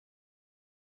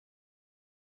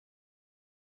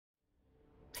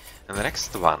And the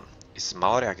next one is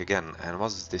Maloriak again, and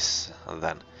what's this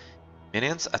then?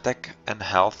 Minions attack and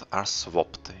health are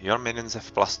swapped. Your minions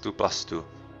have +2/+2.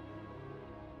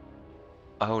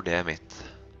 Oh damn it.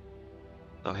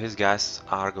 So his guys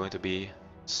are going to be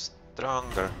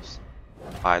stronger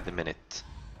by the minute.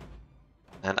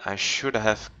 And I should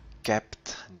have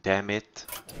kept, damn it,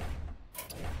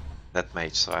 that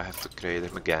mage, so I have to create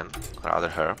him again, or rather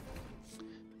her,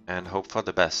 and hope for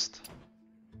the best.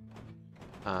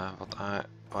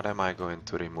 What am I going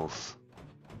to remove?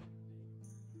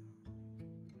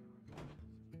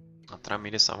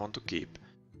 Atramedes I want to keep.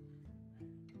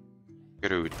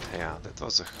 Druid, yeah, that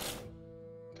was a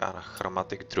kind of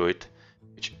chromatic druid,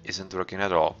 which isn't working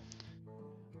at all.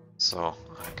 So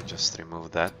I can just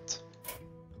remove that.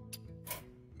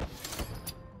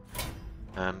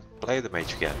 And play the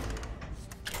mage again.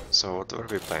 So what were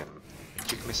we playing?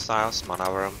 Magic Missiles, Mana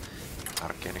Worm,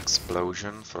 Arcane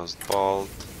Explosion, Frostbolt,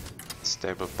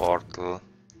 Stable Portal,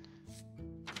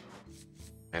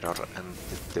 Mirror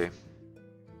Entity,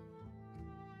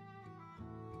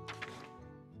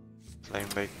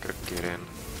 Flamebaker, Kirin,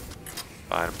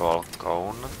 Fireball,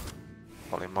 Cone,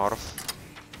 Polymorph,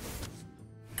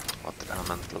 Water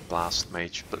Elemental, Blast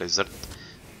Mage, Blizzard,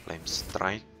 Flame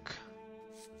Strike,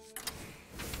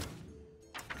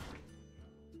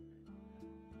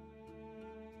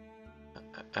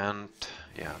 and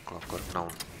yeah, Clockwork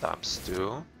Gnome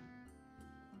 ×2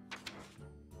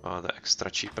 for the extra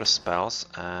cheaper spells,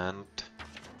 and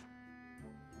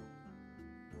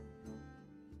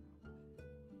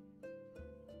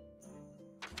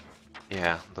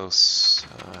yeah, those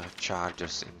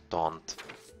chargers in Taunt.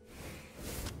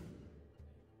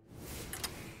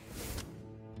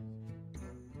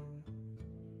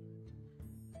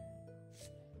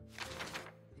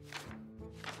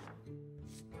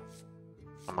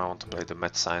 I want to play the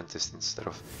Mad Scientist instead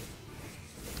of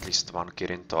at least one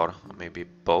Kirin Tor, or maybe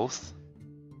both.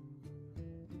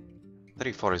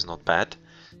 3-4 is not bad.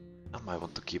 I might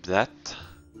want to keep that.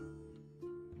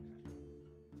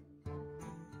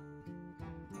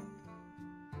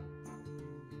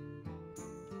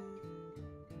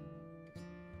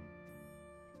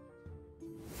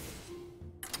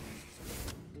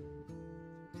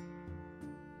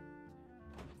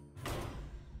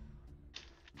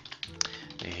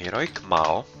 Heroic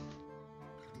Mao.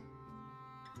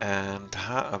 And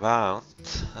how about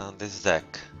this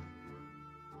deck?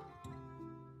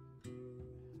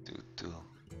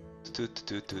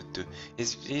 2-2.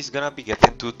 He's gonna be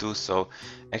getting 2-2, so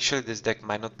actually this deck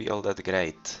might not be all that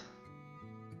great.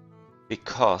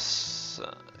 Because,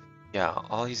 yeah,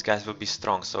 all his guys will be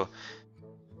strong, so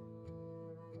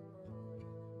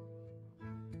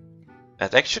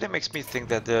that actually makes me think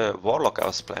that the Warlock I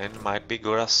was playing might be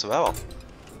good as well.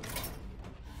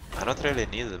 I don't really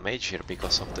need the mage here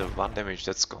because of the 1 damage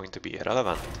that's going to be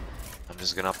irrelevant. I'm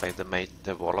just gonna play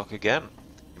the Warlock again.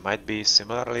 It might be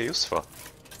similarly useful.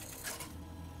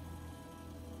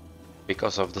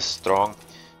 Because of the strong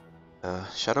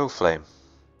Shadow Flame.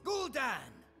 Gul'dan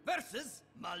versus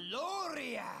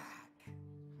Maloriak.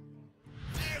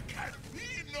 There can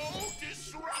be no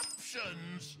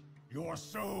disruptions. Your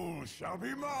soul shall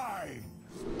be mine.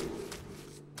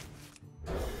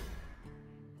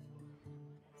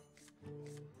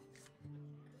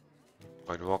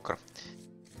 Void Walker.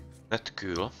 Not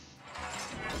cool.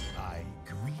 I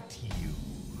greet you.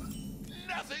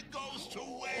 Nothing goes to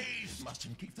waste.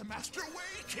 Mustn't keep the master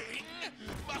waiting.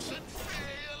 Mustn't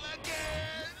fail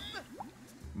again.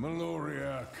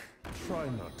 Maloriak, try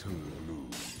not to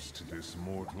lose to this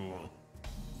mortal.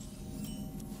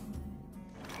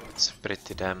 It's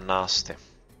pretty damn nasty.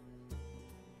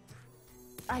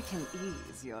 I can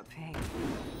ease your pain.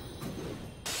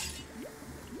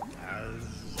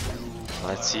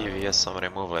 Let's see if he has some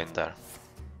removal in there.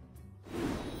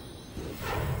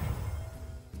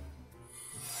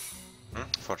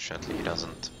 Fortunately he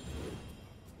doesn't.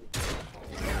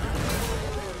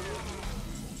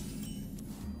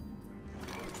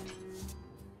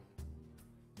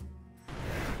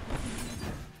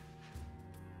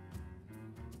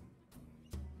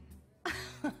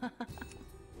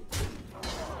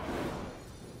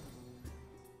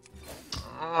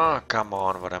 Oh, come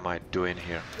on, what am I doing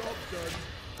here?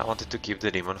 I wanted to keep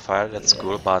the Demon Fire, that's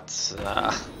cool, but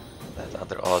that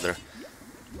other order.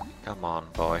 Come on,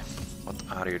 boy. What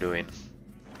are you doing?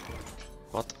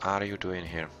 What are you doing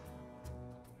here?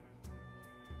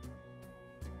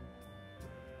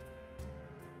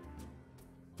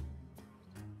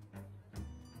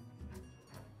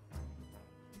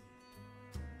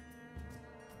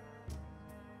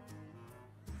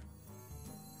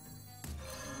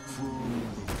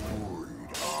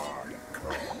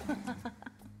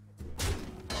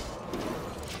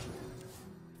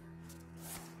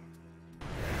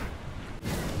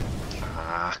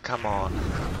 come on.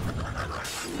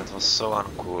 That was so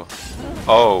uncool.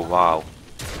 Oh, wow.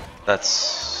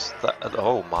 That's...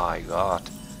 oh my god.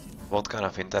 What kind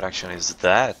of interaction is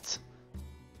that?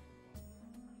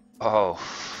 Oh,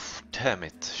 damn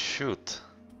it. Shoot.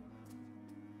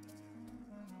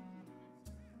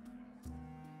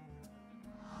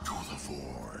 To the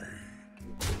void.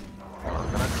 Well, I'm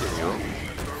gonna kill you.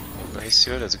 Place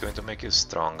you, that's going to make you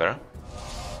stronger.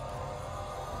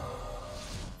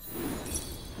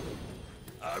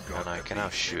 And I can now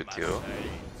shoot you.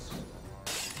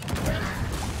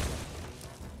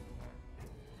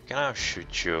 Can I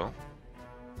shoot you?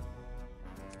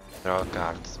 Draw a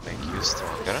card to make you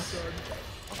stronger.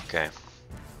 Okay.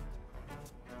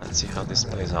 Let's see how this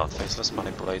plays out. Faceless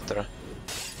Manipulator.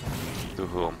 To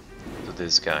whom? To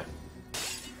this guy.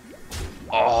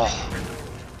 Oh!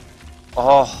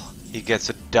 Oh! He gets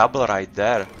a double right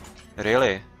there.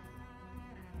 Really?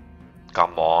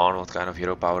 Come on, what kind of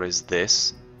hero power is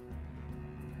this?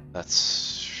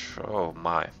 That's... oh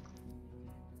my.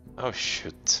 Oh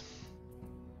shoot.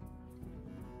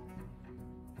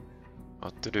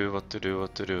 What to do, what to do,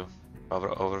 what to do.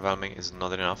 Power overwhelming is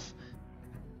not enough.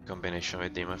 Combination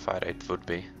with Demon Fire it would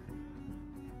be.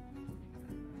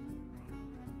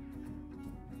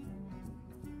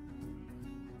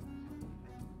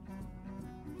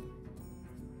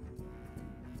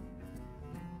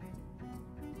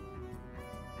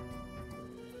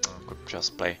 I could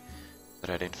just play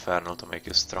Red Infernal to make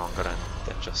you stronger and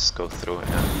then just go through.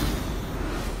 Yeah.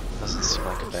 Doesn't seem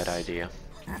like a bad idea.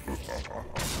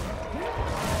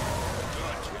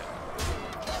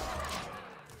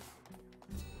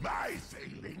 My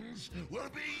failings will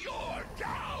be your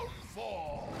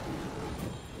downfall.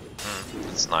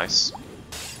 That's nice.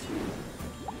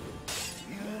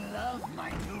 You love my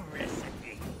new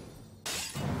recipe.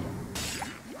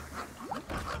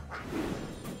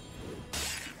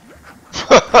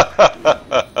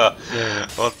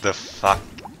 What the fuck?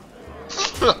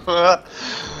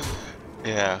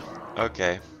 Yeah,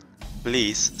 okay.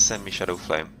 Please send me Shadow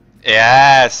Flame.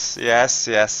 Yes, yes,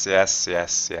 yes, yes,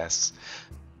 yes, yes.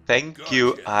 Thank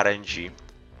you, RNG.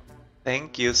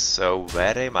 Thank you so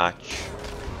very much.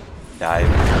 Die,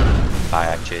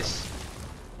 biatches.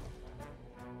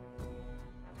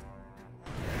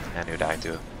 And you die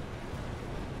too.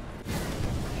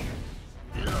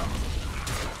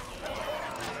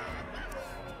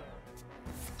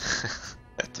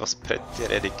 That was pretty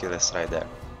ridiculous right there.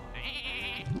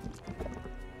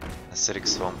 Acidic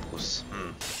Swampus.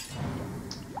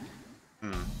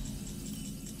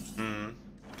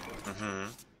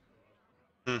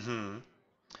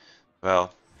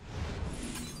 Well.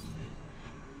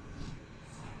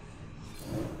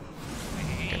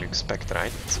 Can you expect,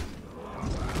 right?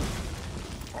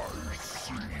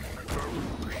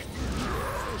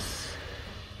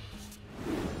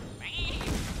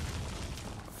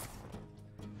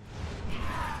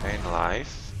 Gain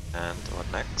life, and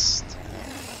what next?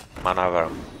 Mana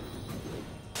Worm.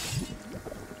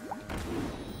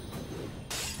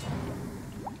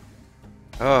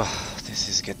 Oh, this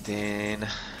is getting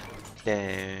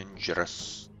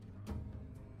dangerous.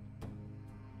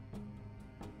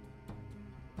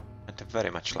 And I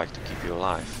very much like to keep you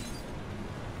alive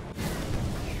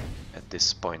at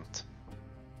this point.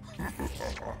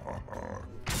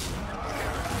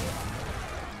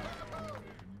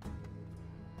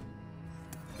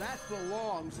 That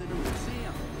belongs in a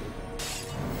museum.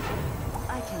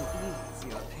 I can ease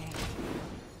your pain.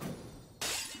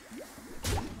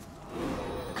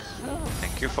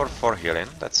 Thank you for 4 healing,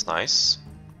 that's nice.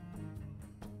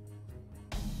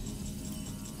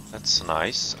 That's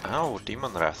nice. Oh,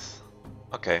 Demon Wrath.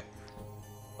 Okay.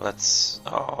 Let's...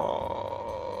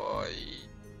 oh...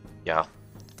 yeah.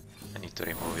 I need to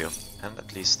remove you. And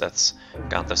at least that's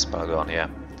counter spell gone, yeah.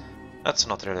 That's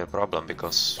not really a problem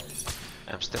because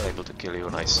I'm still able to kill you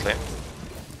nicely.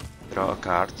 Draw a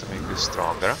card to make you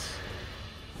stronger.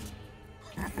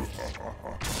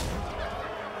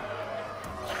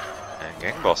 And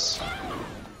gang boss.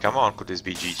 Come on, could this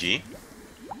be GG?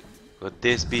 Could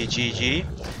this be GG?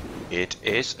 It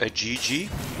is a GG.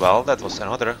 Well, that was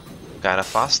another kind of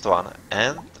fast one.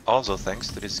 And also thanks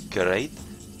to this great,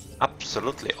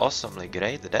 absolutely awesomely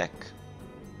great deck.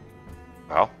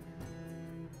 Well.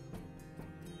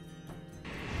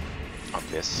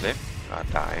 Obviously, you are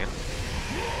dying.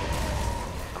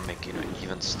 I'm making you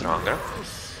even stronger.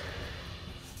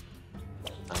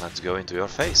 And let's go into your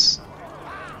face.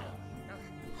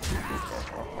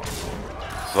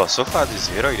 Well, so far this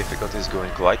heroic difficulty is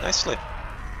going quite nicely.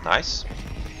 Nice.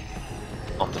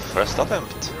 On the first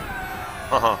attempt.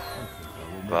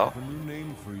 Well, up a new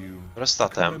name for you. first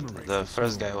attempt. The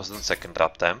first guy was the second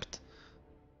attempt.